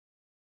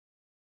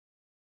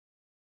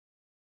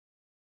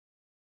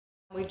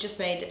We've just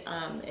made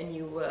a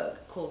new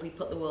work called We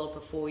Put the World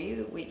Before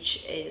You,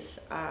 which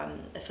is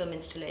a film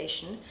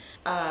installation,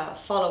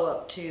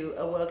 follow-up to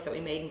a work that we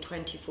made in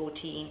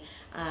 2014,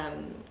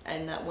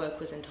 and that work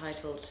was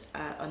entitled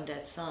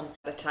Undead Sun.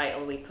 The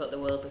title, We Put the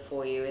World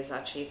Before You, is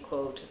actually a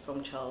quote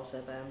from Charles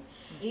Zerban.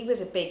 He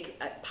was a big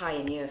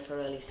pioneer for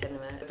early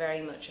cinema,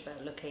 very much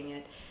about looking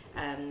at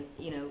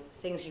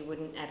things you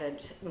wouldn't ever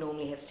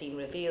normally have seen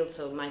revealed,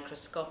 so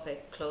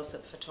microscopic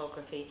close-up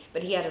photography.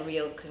 But he had a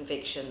real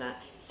conviction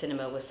that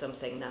cinema was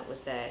something that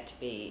was there to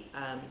be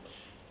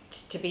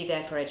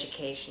there for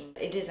education.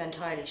 It is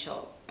entirely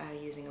shot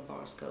using a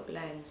borescope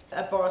lens.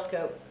 A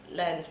borescope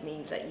lens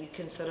means that you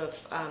can sort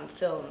of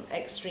film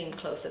extreme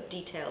close-up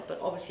detail, but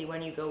obviously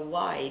when you go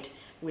wide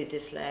with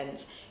this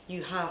lens,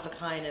 you have a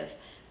kind of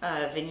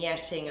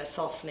vignetting, a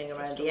softening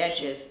around the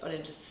edges, or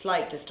a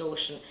slight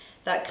distortion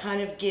that kind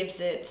of gives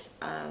it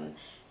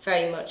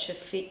very much a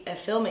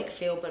filmic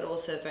feel, but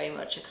also very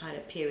much a kind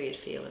of period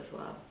feel as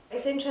well.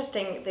 It's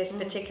interesting, this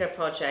particular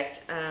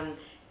project,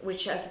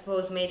 which I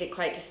suppose made it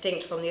quite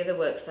distinct from the other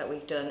works that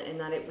we've done, in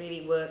that it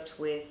really worked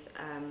with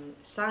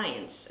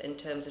science in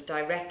terms of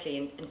directly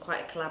in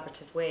quite a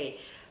collaborative way,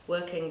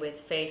 working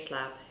with Face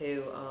Lab,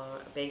 who are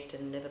based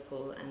in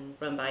Liverpool and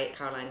run by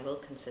Caroline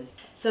Wilkinson.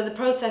 So the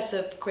process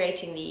of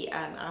creating the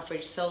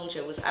average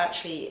soldier was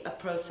actually a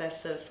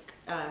process of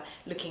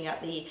looking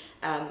at the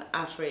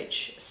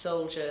average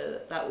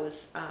soldier that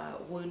was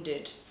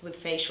wounded with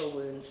facial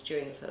wounds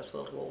during the First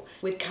World War.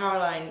 With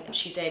Caroline,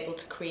 she's able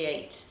to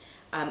create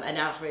an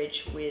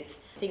average with,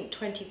 I think,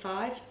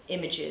 25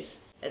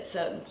 images. At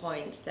certain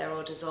points there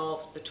are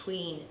dissolves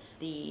between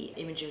the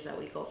images that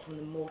we got from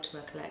the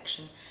Mortimer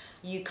collection.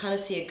 You kind of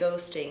see a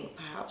ghosting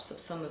perhaps of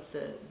some of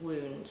the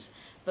wounds,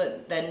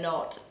 but they're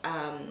not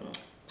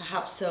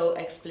perhaps so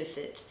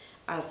explicit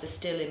as the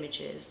still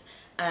images.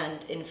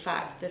 And in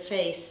fact, the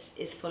face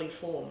is fully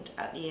formed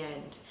at the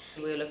end.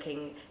 We're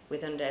looking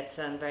with Undead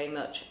Sun very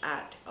much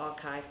at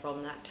archive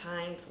from that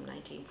time, from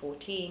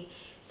 1914.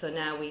 So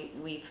now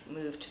we've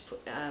moved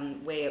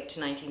way up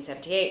to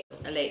 1978,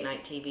 a late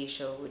night TV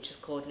show which is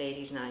called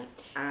Ladies' Night,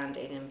 and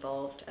it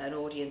involved an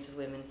audience of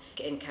women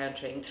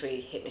encountering 3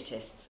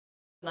 hypnotists.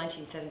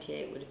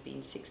 1978 would have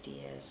been 60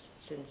 years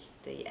since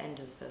the end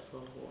of the First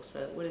World War, so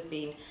it would have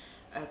been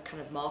a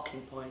kind of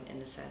marking point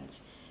in a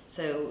sense.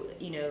 So,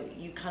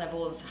 you kind of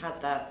always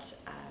had that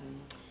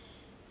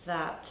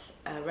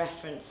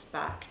reference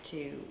back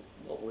to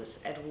what was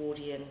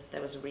Edwardian.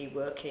 There was a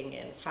reworking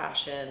in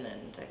fashion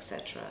and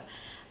etc.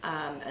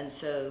 And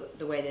so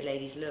the way the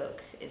ladies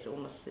look is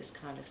almost this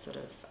kind of sort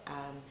of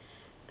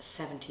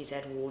 70s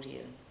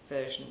Edwardian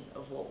version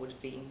of what would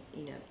have been,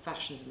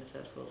 fashions in the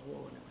First World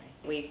War in a way.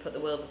 We Put the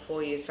World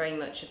Before You is very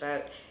much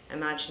about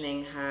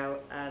imagining how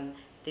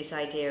this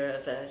idea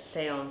of a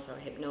seance or a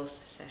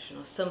hypnosis session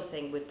or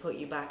something would put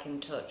you back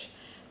in touch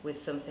with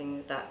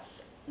something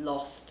that's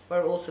lost.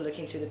 We're also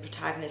looking through the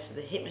protagonist of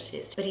the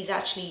hypnotist, but he's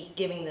actually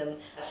giving them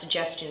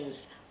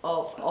suggestions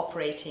of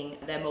operating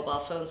their mobile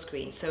phone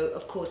screen. So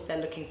of course they're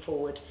looking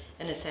forward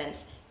in a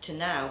sense to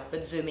now,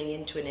 but zooming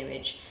into an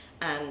image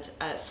and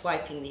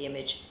swiping the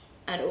image,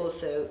 and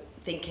also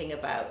thinking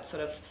about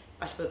sort of,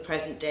 I suppose,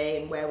 present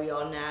day and where we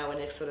are now, and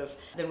it's sort of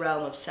the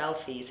realm of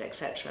selfies,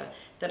 etc.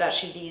 That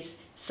actually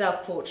these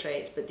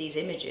self-portraits, but these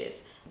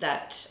images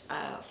that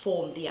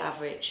form the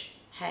average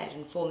head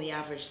and form the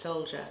average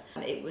soldier,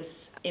 it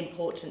was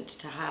important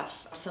to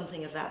have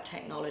something of that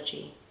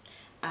technology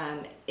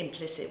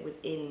implicit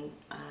within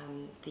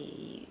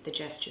the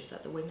gestures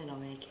that the women are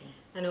making.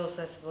 And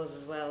also, I suppose,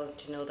 as well,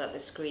 to know that the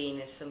screen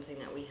is something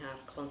that we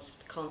have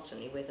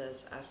constantly with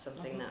us as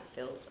something that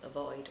fills a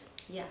void.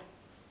 Yeah,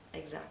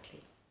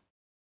 exactly.